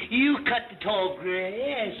 you cut the tall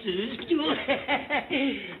grasses.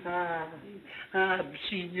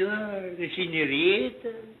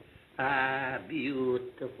 Senorita.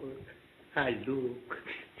 Beautiful. Look.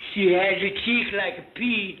 She has a cheek like a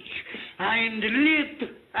peach. And the lip.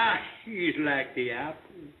 She's like the apple.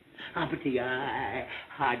 But the eye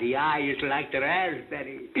is like the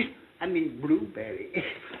raspberry. I mean, blueberry.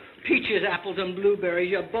 Peaches, apples, and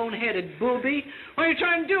blueberries, you boneheaded booby. What are you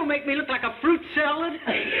trying to do, make me look like a fruit salad?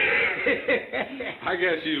 I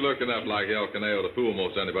guess you look enough like El Conejo to fool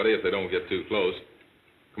most anybody if they don't get too close.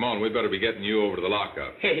 Come on, we'd better be getting you over to the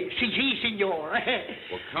lockup. Si, senor.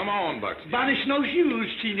 Well, come on, Buckskin. Bonish no shoes,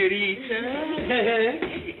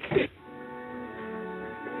 senorita.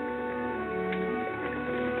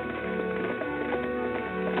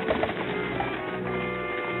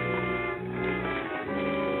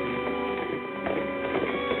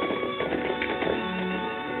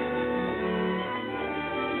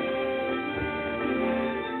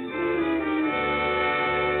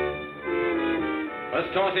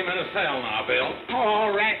 Toss him in a cell now, Bill.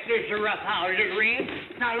 All right, this is a rough house, Lynn.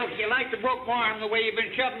 Now, look, you like to broke my arm the way you've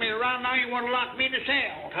been shoving me around. Now you want to lock me in a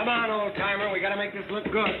cell. Come on, old-timer. We got to make this look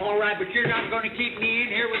good. All right, but you're not going to keep me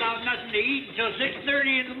in here without nothing to eat until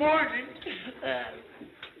 6:30 in the morning.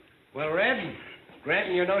 Well, Red,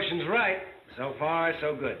 granting your notion's right. So far,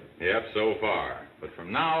 so good. Yep, so far. But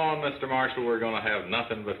from now on, Mr. Marshal, we're going to have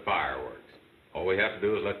nothing but fireworks. All we have to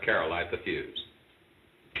do is let Carol light the fuse.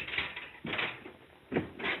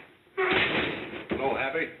 Hello,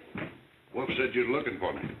 Happy. Wolf said you're looking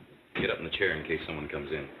for me. Get up in the chair in case someone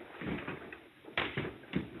comes in.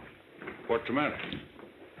 What's the matter?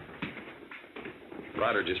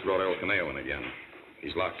 Ryder just brought El Conejo in again.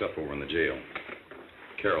 He's locked up over in the jail.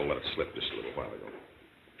 Carol let it slip just a little while ago.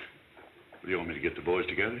 Do you want me to get the boys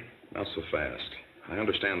together? Not so fast. I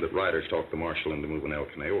understand that Ryder's talked the marshal into moving El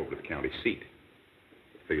Conejo over to the county seat.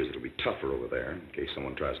 Figures it'll be tougher over there in case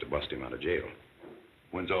someone tries to bust him out of jail.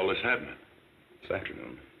 When's all this happening? This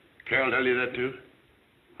afternoon. Carol tell you that, too?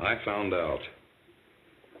 I found out.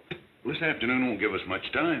 Well, this afternoon won't give us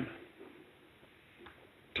much time.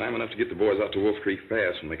 Time enough to get the boys out to Wolf Creek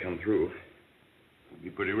fast when they come through. It'll be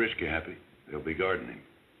pretty risky, Happy. They'll be guarding him.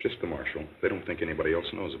 Just the marshal. They don't think anybody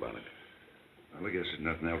else knows about it. Well, I guess there's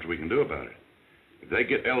nothing else we can do about it. If they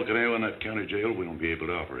get El Conejo in that county jail, we won't be able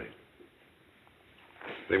to operate.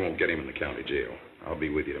 They won't get him in the county jail. I'll be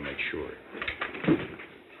with you to make sure.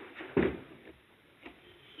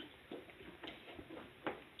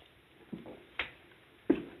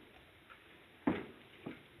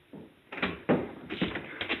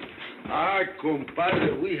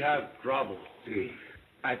 Compadre, we have trouble. See,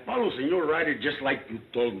 I follow Senor Ryder just like you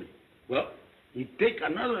told me. Well, he take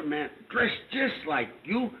another man dressed just like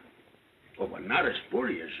you, but not as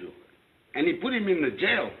poorly as you, and he put him in the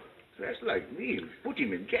jail. Dressed like me, and put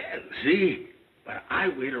him in jail. See, but I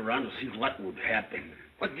wait around to see what would happen.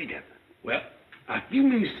 What did happen? Well, a few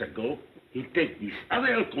minutes ago, he take this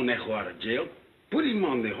other El Conejo out of jail, put him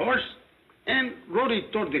on the horse, and rode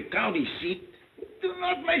it toward the county seat. It does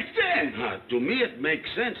not make sense. To me, it makes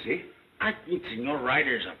sense, eh? I think Senor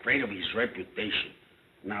Ryder is afraid of his reputation.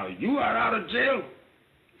 Now, you are out of jail.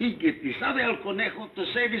 He get this other El Conejo to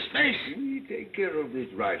save his face. We take care of this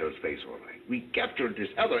Ryder's face, all right. We captured this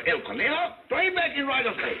other El Conejo, throw him back in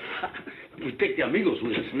Ryder's face. We take the amigos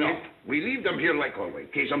with us. No, we leave them here like always,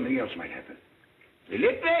 in case something else might happen.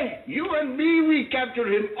 Felipe, you and me, we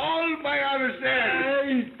captured him all by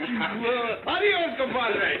ourselves. Adios,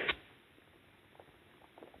 compadre.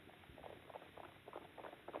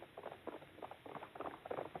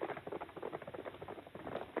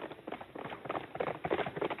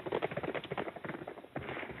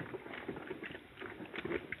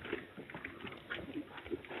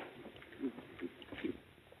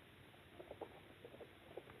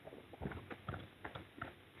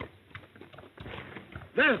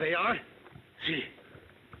 There they are. See.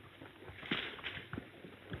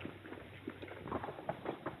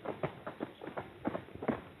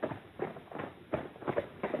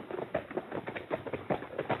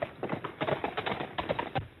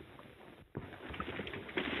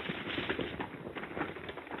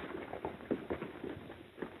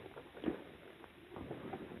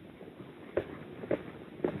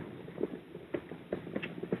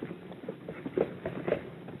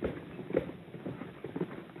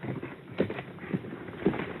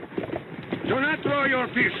 Do not throw your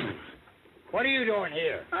pistol. What are you doing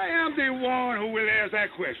here? I am the one who will ask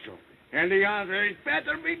that question. And the answer is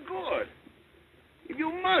better be good. If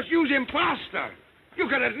you must use imposter, you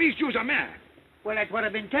could at least use a man. Well, that's what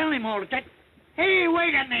I've been telling him all the time. Hey,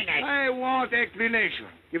 wait a minute. I want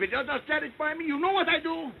explanation. If it doesn't satisfy me, you know what I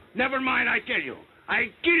do? Never mind, I tell you.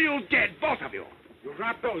 I kill you dead, both of you. You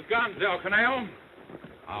drop those guns, El Conejo.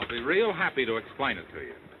 I'll be real happy to explain it to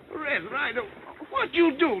you. Red Ryder, what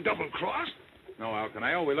you do, double-crossed? No, El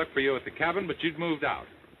Conejo, we looked for you at the cabin, but you'd moved out.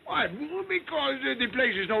 Why, because the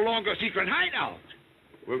place is no longer a secret hideout.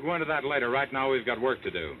 We'll go into that later. Right now, we've got work to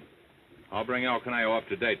do. I'll bring El Conejo up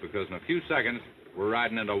to date because in a few seconds, we're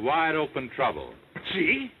riding into wide-open trouble.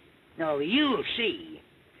 See? No, you'll see.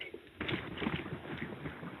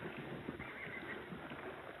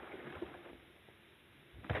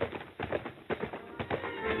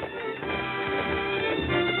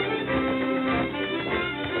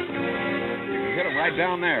 Right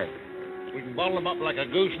down there. We can bottle them up like a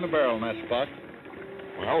goose in a barrel in that spot.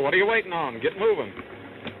 Well, what are you waiting on? Get moving.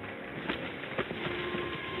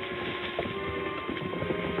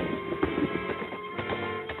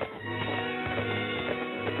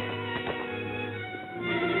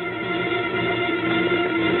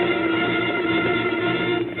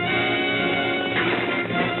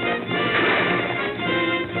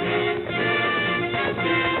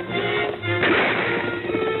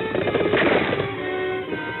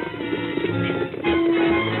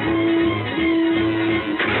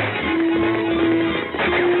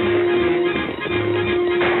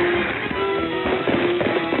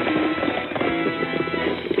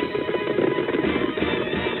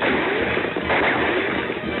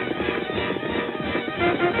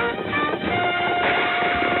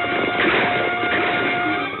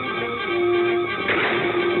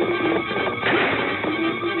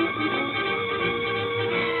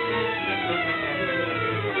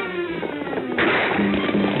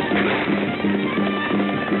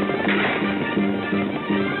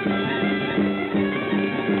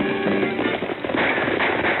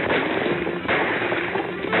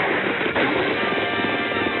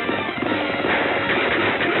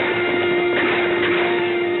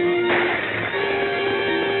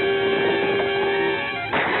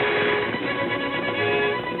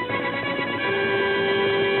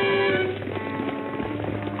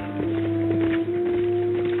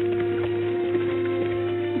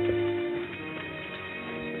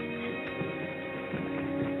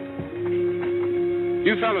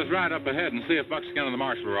 You fellas ride up ahead and see if Buckskin and the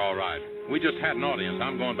Marshal are all right. We just had an audience.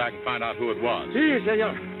 I'm going back and find out who it was. Sí,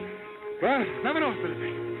 señor. Well, vámonos,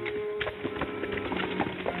 Felipe.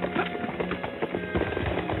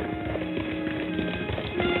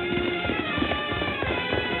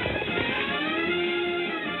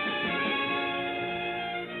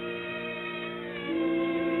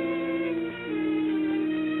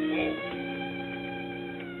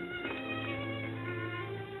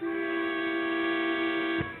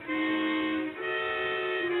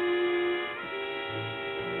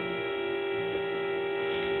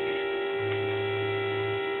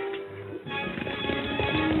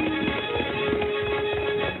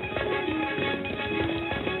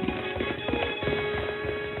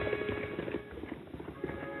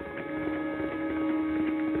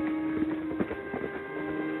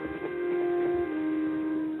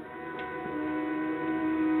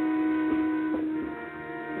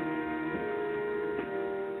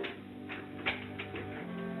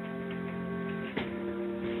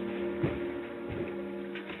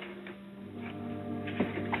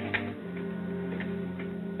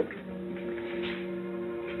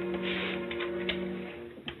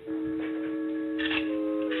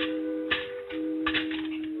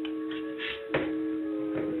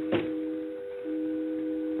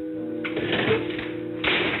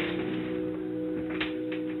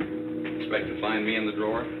 Expect to find me in the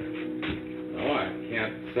drawer? No, I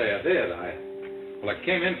can't say I did. I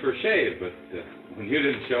came in for a shave, but when you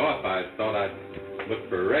didn't show up, I thought I'd look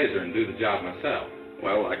for a razor and do the job myself.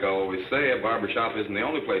 Well, like I always say, a barber shop isn't the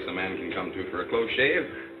only place a man can come to for a close shave.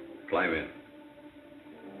 Climb in.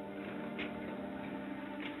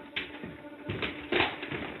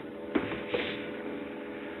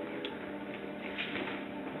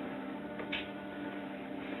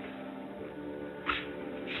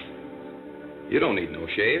 You don't need no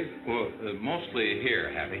shave. Well, mostly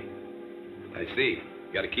here, Happy. I see.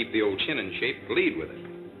 You got to keep the old chin in shape. Lead with it.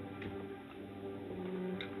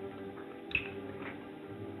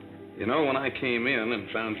 You know, when I came in and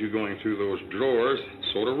found you going through those drawers, it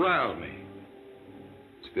sort of riled me.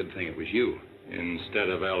 It's a good thing it was you. Instead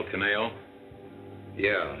of El Conejo?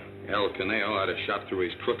 Yeah, El Conejo, I'd have shot through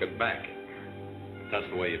his crooked back. If that's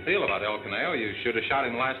the way you feel about El Conejo, you should have shot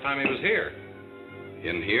him the last time he was here.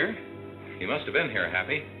 In here? He must have been here,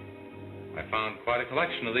 Happy. I found quite a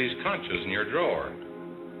collection of these conchas in your drawer.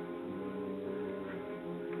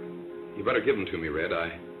 You better give them to me, Red.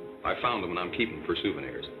 I found them and I'm keeping them for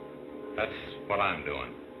souvenirs. That's what I'm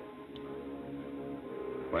doing.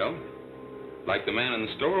 Well, like the man in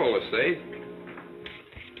the store always say,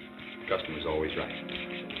 customer's always right.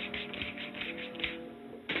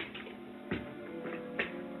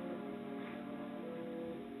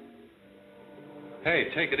 Hey,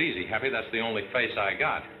 take it easy, Happy. That's the only face I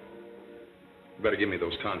got. You better give me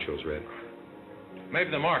those conchos, Red.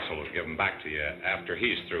 Maybe the marshal will give them back to you after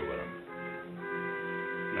he's through with them.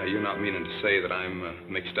 Now, you're not meaning to say that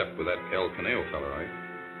I'm mixed up with that El Conejo fella, right?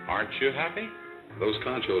 Aren't you, Happy? Those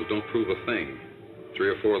conchos don't prove a thing. 3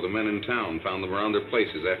 or 4 of the men in town found them around their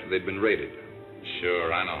places after they'd been raided.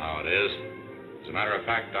 Sure, I know how it is. As a matter of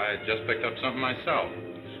fact, I just picked up something myself.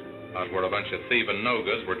 Out where a bunch of thieving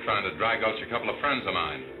no-goods were trying to drag out a couple of friends of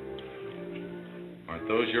mine. Aren't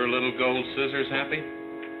those your little gold scissors, Happy?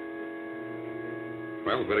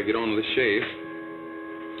 Well, we better get on with the shave.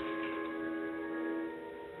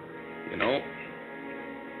 You know,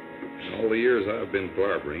 in all the years I've been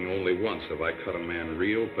barbering, only once have I cut a man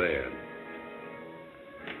real bad.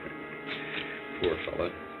 Poor fella.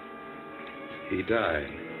 He died.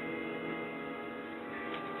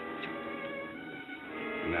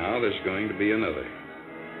 Now there's going to be another.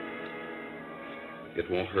 It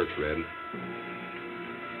won't hurt, Red.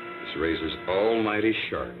 This razor's almighty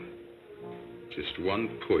sharp. Just one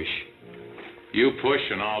push. You push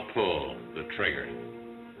and I'll pull the trigger.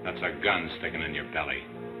 That's a gun sticking in your belly.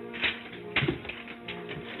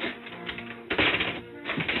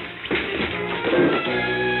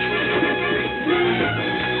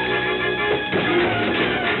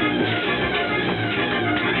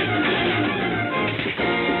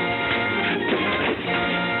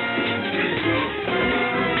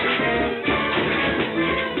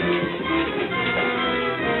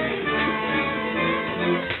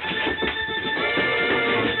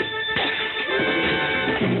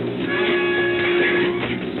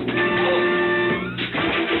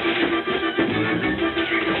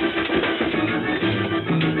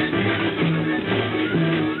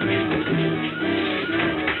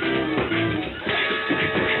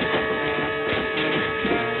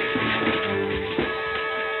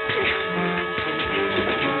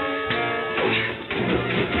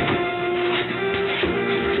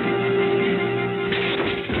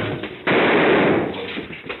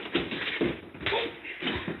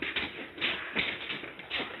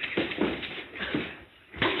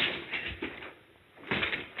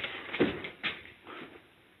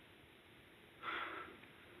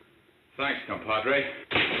 Thanks, compadre.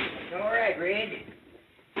 It's all right, Red.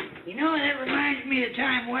 You know, that reminds me of the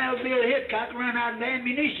time Wild Bill Hickok run out of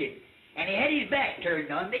ammunition, and he had his back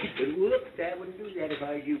turned on me. But whoops, I wouldn't do that if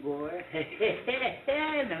I was you, boy.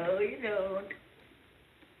 No, you don't.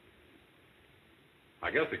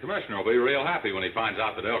 I guess the commissioner will be real happy when he finds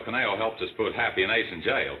out that El Conejo helped us put Happy and Ace in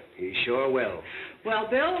jail. He sure will. Well,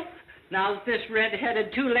 Bill, now that this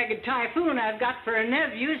red-headed, two-legged typhoon I've got for a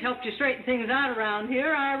nephew's helped you straighten things out around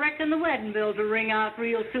here, I reckon the wedding bells will ring out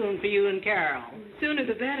real soon for you and Carol. Sooner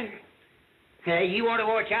the better. Hey, you want to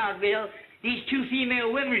watch out, Bill. These 2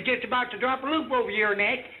 female women are just about to drop a loop over your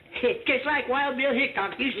neck. Just like Wild Bill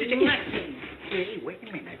Hickok used to do. Listen. Hey, wait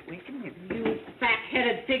a minute. You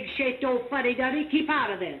fat-headed, pig-shaped old fuddy-duddy, keep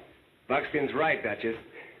out of this. Buckskin's right, Duchess.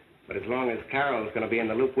 But as long as Carol's going to be in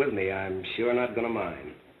the loop with me, I'm sure not going to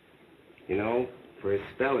mind. You know, for a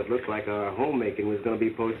spell, it looked like our homemaking was going to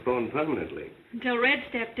be postponed permanently. Until Red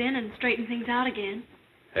stepped in and straightened things out again.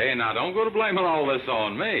 Hey, now, don't go to blaming all this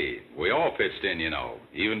on me. We all pitched in, you know,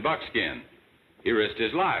 even Buckskin. He risked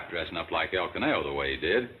his life dressing up like El Conejo the way he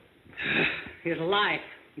did. His life.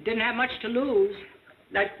 He didn't have much to lose.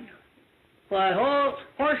 Why,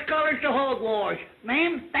 horse colors to hogwash.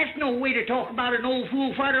 Ma'am, that's no way to talk about an old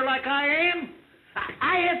fool fighter like I am.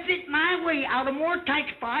 I have fit my way out of more tight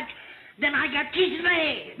spots than I got teeth in the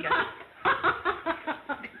head.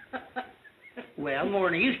 Well, more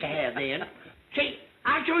than I used to have then. See,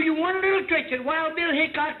 I'll show you one little trick that Wild Bill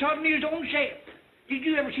Hickok taught me his own self. Did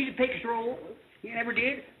you ever see the Pecos roll? You never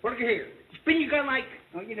did? Well, look here. Spin your gun like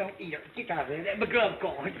Oh, you don't eat it. Get out of there. My glove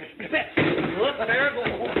gone. Look, there it goes.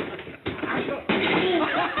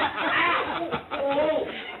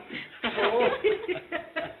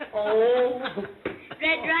 Oh.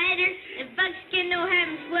 Red Ryder, if Buckskin don't have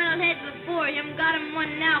him swelled head before, him got him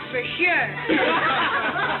one now for sure.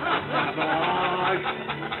 Come on.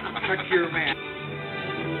 Cut your man.